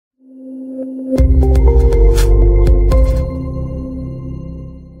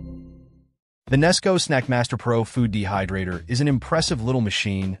The Nesco Snackmaster Pro Food Dehydrator is an impressive little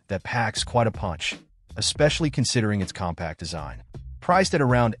machine that packs quite a punch, especially considering its compact design. Priced at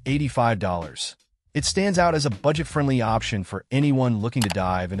around $85, it stands out as a budget-friendly option for anyone looking to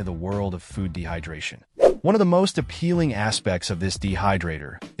dive into the world of food dehydration. One of the most appealing aspects of this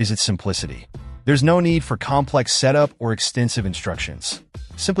dehydrator is its simplicity. There's no need for complex setup or extensive instructions.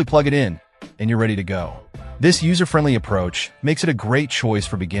 Simply plug it in, and you're ready to go. This user-friendly approach makes it a great choice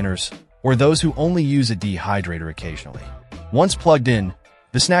for beginners or those who only use a dehydrator occasionally. Once plugged in,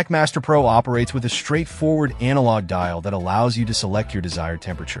 the Snackmaster Pro operates with a straightforward analog dial that allows you to select your desired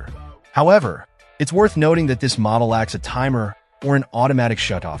temperature. However, it's worth noting that this model lacks a timer or an automatic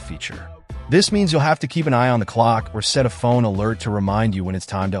shutoff feature. This means you'll have to keep an eye on the clock or set a phone alert to remind you when it's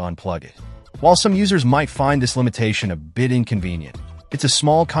time to unplug it. While some users might find this limitation a bit inconvenient, it's a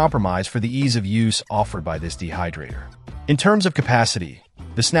small compromise for the ease of use offered by this dehydrator. In terms of capacity,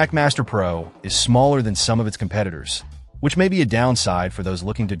 the Snackmaster Pro is smaller than some of its competitors, which may be a downside for those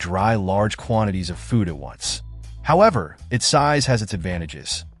looking to dry large quantities of food at once. However, its size has its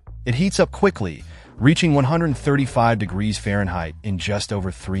advantages. It heats up quickly, reaching 135 degrees Fahrenheit in just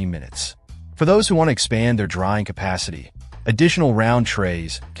over 3 minutes. For those who want to expand their drying capacity, additional round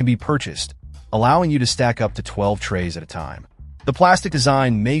trays can be purchased, allowing you to stack up to 12 trays at a time. The plastic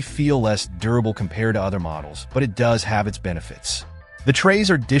design may feel less durable compared to other models, but it does have its benefits. The trays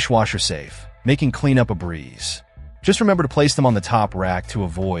are dishwasher safe, making cleanup a breeze. Just remember to place them on the top rack to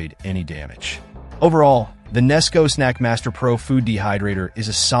avoid any damage. Overall, the Nesco Snackmaster Pro Food Dehydrator is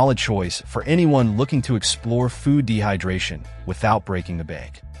a solid choice for anyone looking to explore food dehydration without breaking the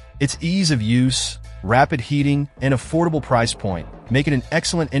bank. Its ease of use, rapid heating, and affordable price point make it an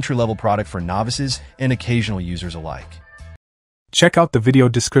excellent entry-level product for novices and occasional users alike. Check out the video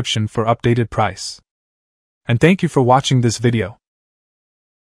description for updated price. And thank you for watching this video.